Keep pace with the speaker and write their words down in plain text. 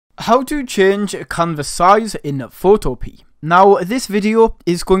how to change canvas size in Photopea. Now this video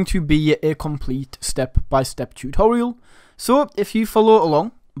is going to be a complete step-by-step tutorial, so if you follow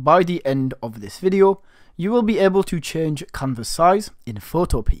along, by the end of this video, you will be able to change canvas size in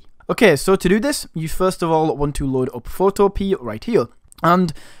Photopea. Okay, so to do this, you first of all want to load up Photopea right here,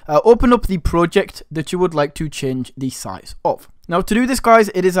 and open up the project that you would like to change the size of. Now to do this, guys,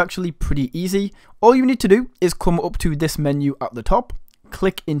 it is actually pretty easy. All you need to do is come up to this menu at the top,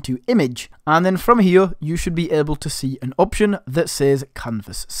 click into image, and then from here you should be able to see an option that says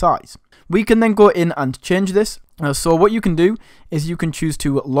canvas size. We can then go in and change this. So what you can do is you can choose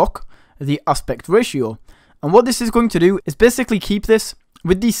to lock the aspect ratio, and what this is going to do is basically keep this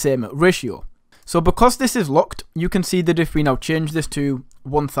with the same ratio. So because this is locked, you can see that if we now change this to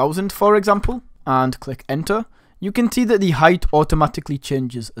 1000 for example and click enter, you can see that the height automatically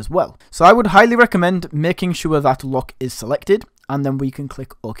changes as well. So I would highly recommend making sure that lock is selected, and then we can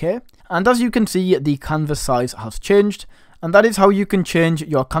click OK. And as you can see, the canvas size has changed, and that is how you can change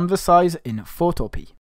your canvas size in Photopea.